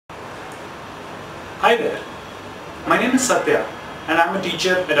Hi there, my name is Sathya and I am a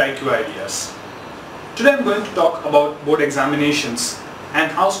teacher at iQue Ideas. Today I am going to talk about board examinations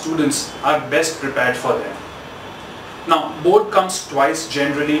and how students are best prepared for them. Now, board comes twice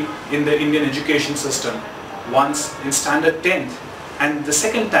generally in the Indian education system, once in standard 10th and the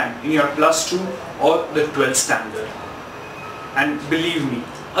second time in your plus 2 or the 12th standard. And believe me,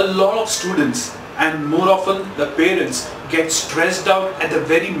 a lot of students and more often the parents get stressed out at the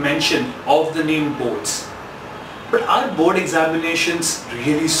very mention of the name boards. But are board examinations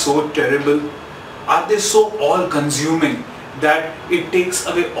really so terrible? Are they so all-consuming that it takes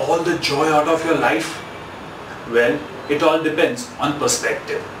away all the joy out of your life? Well, it all depends on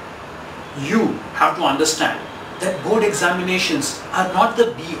perspective. You have to understand that board examinations are not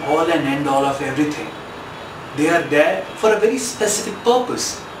the be-all and end-all of everything. They are there for a very specific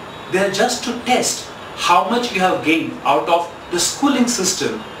purpose. They are just to test how much you have gained out of the schooling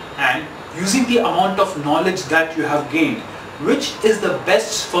system and using the amount of knowledge that you have gained, which is the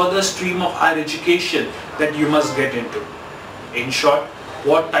best further stream of higher education that you must get into. In short,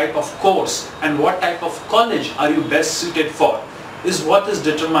 what type of course and what type of college are you best suited for is what is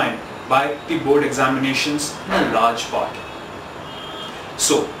determined by the board examinations in a large part.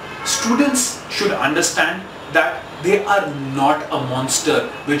 So, students should understand that they are not a monster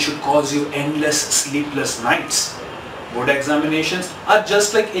which should cause you endless sleepless nights. Board examinations are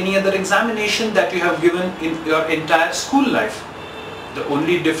just like any other examination that you have given in your entire school life. The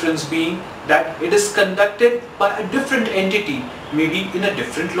only difference being that it is conducted by a different entity, maybe in a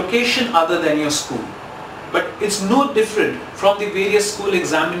different location other than your school. But it's no different from the various school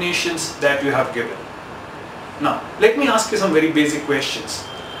examinations that you have given. Now, let me ask you some very basic questions.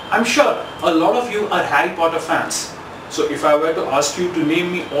 I'm sure a lot of you are Harry Potter fans. So if I were to ask you to name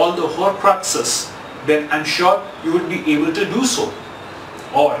me all the Horcruxes, then I'm sure you would be able to do so.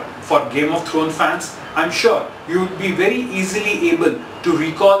 Or for Game of Thrones fans, I'm sure you would be very easily able to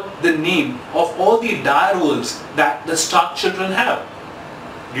recall the name of all the direwolves that the Stark children have.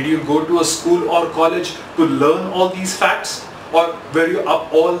 Did you go to a school or college to learn all these facts? Or were you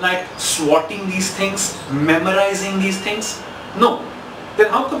up all night swatting these things, memorizing these things? No. Then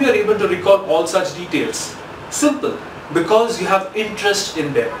how come you are able to recall all such details? Simple, because you have interest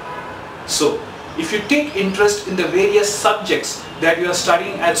in them. So, if you take interest in the various subjects that you are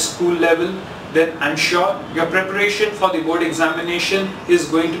studying at school level, then I'm sure your preparation for the board examination is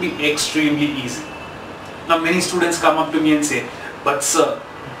going to be extremely easy. Now many students come up to me and say, but sir,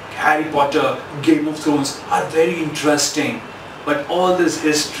 Harry Potter, Game of Thrones are very interesting. But all this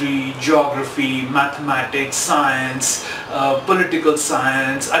history, geography, mathematics, science, political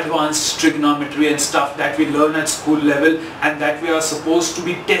science, advanced trigonometry and stuff that we learn at school level and that we are supposed to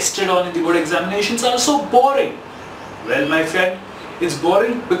be tested on in the board examinations are so boring. Well, my friend, it's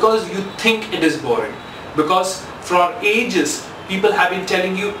boring because you think it is boring. Because for ages, people have been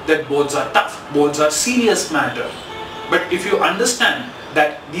telling you that boards are tough, boards are serious matter. But if you understand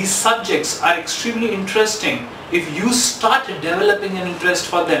that these subjects are extremely interesting, if you start developing an interest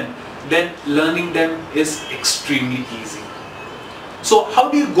for them, then learning them is extremely easy. So how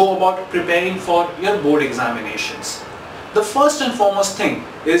do you go about preparing for your board examinations? The first and foremost thing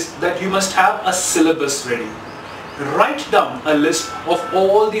is that you must have a syllabus ready. Write down a list of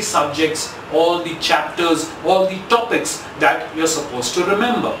all the subjects, all the chapters, all the topics that you're supposed to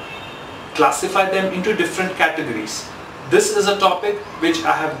remember. Classify them into different categories. This is a topic which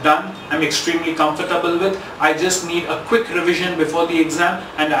I have done, I'm extremely comfortable with. I just need a quick revision before the exam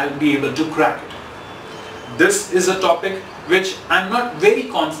and I'll be able to crack it. This is a topic which I'm not very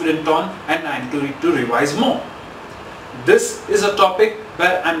confident on and I need to revise more. This is a topic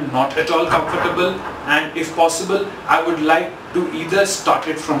where I'm not at all comfortable and if possible, I would like to either start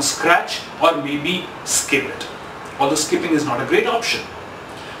it from scratch or maybe skip it. Although skipping is not a great option.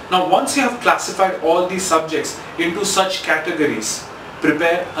 Now once you have classified all these subjects into such categories,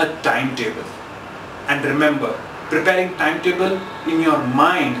 prepare a timetable. And remember, preparing timetable in your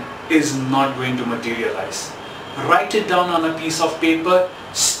mind is not going to materialize. Write it down on a piece of paper,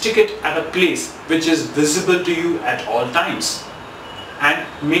 stick it at a place which is visible to you at all times. And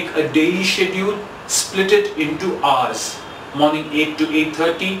make a daily schedule, split it into hours. Morning 8 to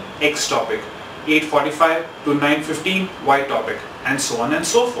 8:30, X topic. 8:45 to 9:15, Y topic, and so on and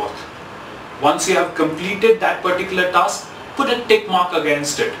so forth. Once you have completed that particular task, put a tick mark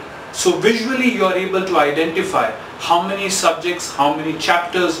against it. So visually you are able to identify how many subjects, how many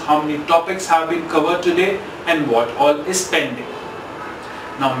chapters, how many topics have been covered today and what all is pending.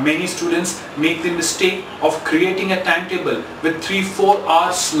 Now many students make the mistake of creating a timetable with 3-4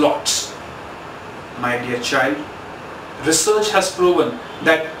 hour slots. My dear child, Research has proven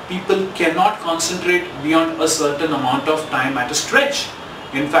that people cannot concentrate beyond a certain amount of time at a stretch.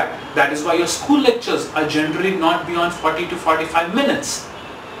 In fact, that is why your school lectures are generally not beyond 40 to 45 minutes.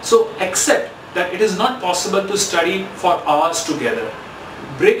 So accept that it is not possible to study for hours together.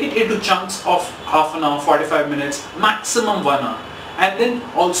 Break it into chunks of half an hour, 45 minutes, maximum 1 hour. And then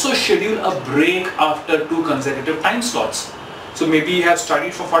also schedule a break after 2 consecutive time slots. So maybe you have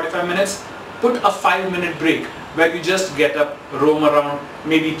studied for 45 minutes, put a 5-minute break where you just get up, roam around,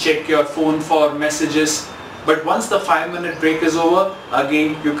 maybe check your phone for messages. But once the 5-minute break is over,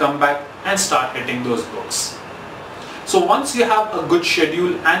 again you come back and start hitting those books. So once you have a good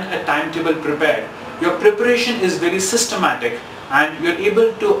schedule and a timetable prepared, your preparation is very systematic and you're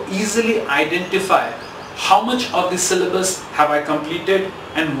able to easily identify how much of the syllabus have I completed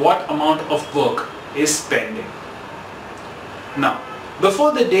and what amount of work is pending. Now,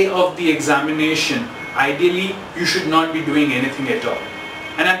 before the day of the examination, ideally you should not be doing anything at all.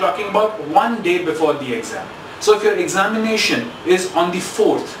 And I'm talking about 1 day before the exam. So if your examination is on the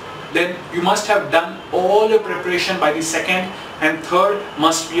 4th, then you must have done all your preparation by the 2nd, and 3rd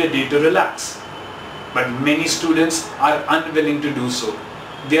must be a day to relax. But many students are unwilling to do so.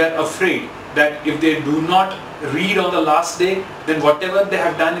 They are afraid that if they do not read on the last day, then whatever they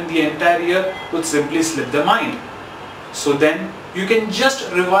have done in the entire year would simply slip their mind. So then you can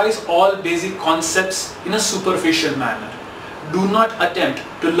just revise all basic concepts in a superficial manner. Do not attempt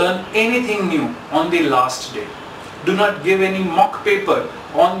to learn anything new on the last day. Do not give any mock paper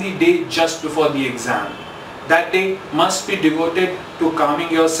on the day just before the exam. That day must be devoted to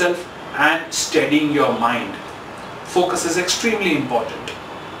calming yourself and steadying your mind. Focus is extremely important.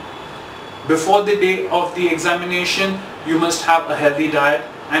 Before the day of the examination, you must have a healthy diet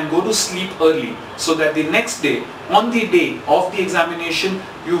and go to sleep early so that the next day, on the day of the examination,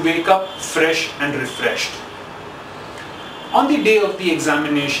 you wake up fresh and refreshed. On the day of the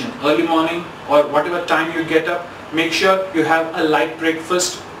examination, early morning or whatever time you get up, make sure you have a light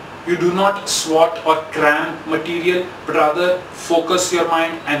breakfast. You do not swat or cram material, but rather focus your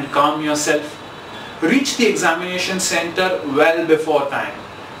mind and calm yourself. Reach the examination center well before time.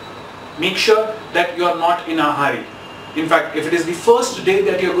 Make sure that you are not in a hurry. In fact, if it is the first day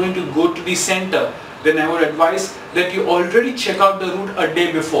that you are going to go to the center, then I would advise that you already check out the route a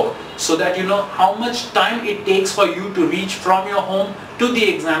day before so that you know how much time it takes for you to reach from your home to the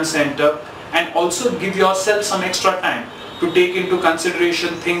exam center, and also give yourself some extra time to take into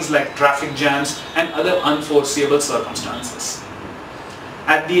consideration things like traffic jams and other unforeseeable circumstances.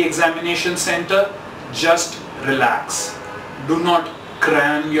 At the examination center, just relax. Do not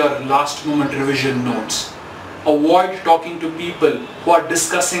cram your last moment revision notes. Avoid talking to people who are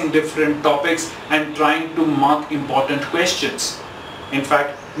discussing different topics and trying to mark important questions. In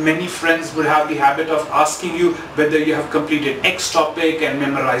fact, many friends would have the habit of asking you whether you have completed X topic and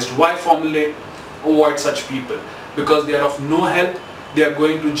memorized Y formulae. Avoid such people because they are of no help. They are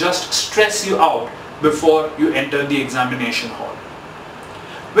going to just stress you out before you enter the examination hall.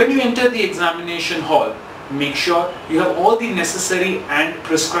 When you enter the examination hall, make sure you have all the necessary and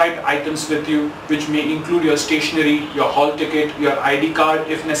prescribed items with you, which may include your stationery, your hall ticket, your ID card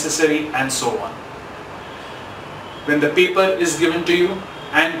if necessary, and so on. When the paper is given to you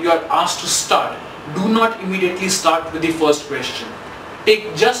and you are asked to start, do not immediately start with the first question.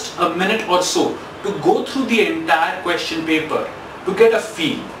 Take just a minute or so to go through the entire question paper to get a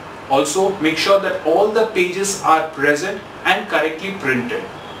feel. Also, make sure that all the pages are present and correctly printed.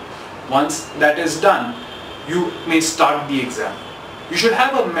 Once that is done, you may start the exam. You should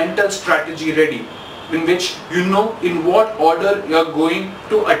have a mental strategy ready in which you know in what order you are going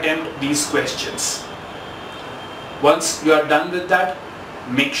to attempt these questions. Once you are done with that,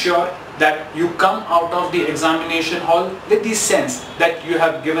 make sure that you come out of the examination hall with the sense that you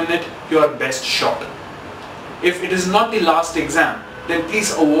have given it your best shot. If it is not the last exam, then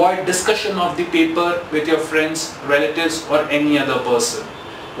please avoid discussion of the paper with your friends, relatives, or any other person.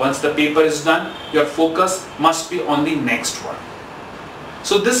 Once the paper is done, your focus must be on the next one.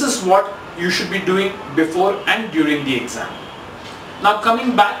 So this is what you should be doing before and during the exam. Now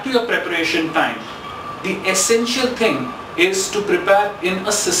coming back to your preparation time, the essential thing is to prepare in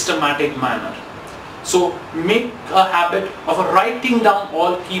a systematic manner. So make a habit of writing down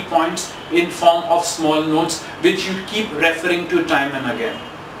all key points in form of small notes which you keep referring to time and again.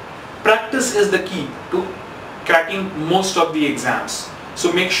 Practice is the key to cracking most of the exams.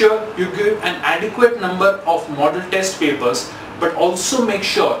 So make sure you give an adequate number of model test papers, but also make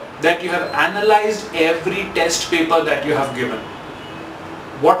sure that you have analyzed every test paper that you have given.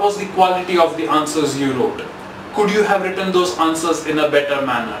 What was the quality of the answers you wrote? Could you have written those answers in a better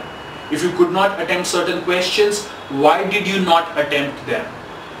manner? If you could not attempt certain questions, why did you not attempt them?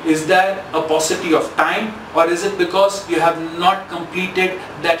 Is there a paucity of time, or is it because you have not completed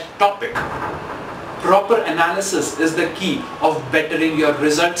that topic? Proper analysis is the key of bettering your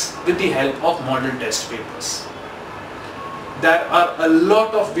results with the help of model test papers. There are a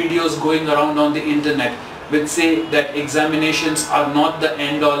lot of videos going around on the internet which say that examinations are not the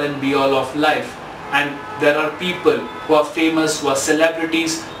end all and be all of life, and there are people who are famous, who are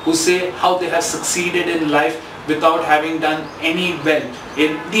celebrities, who say how they have succeeded in life without having done any well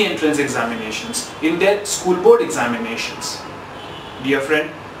in the entrance examinations, in their school board examinations. Dear friend,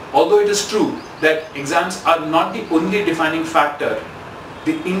 although it is true that exams are not the only defining factor,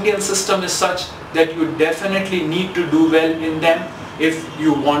 the Indian system is such that you definitely need to do well in them if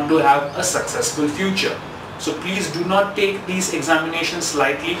you want to have a successful future. So please do not take these examinations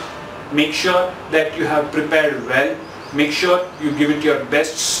lightly. Make sure that you have prepared well. Make sure you give it your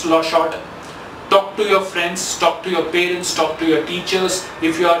best shot. Talk to your friends, talk to your parents, talk to your teachers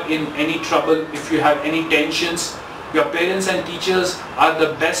if you are in any trouble, if you have any tensions. Your parents and teachers are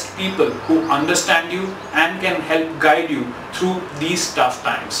the best people who understand you and can help guide you through these tough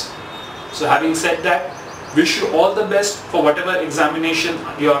times. So having said that, wish you all the best for whatever examination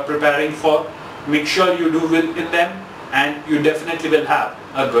you are preparing for. Make sure you do well in them, and you definitely will have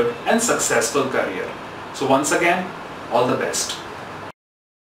a good and successful career. So once again, all the best.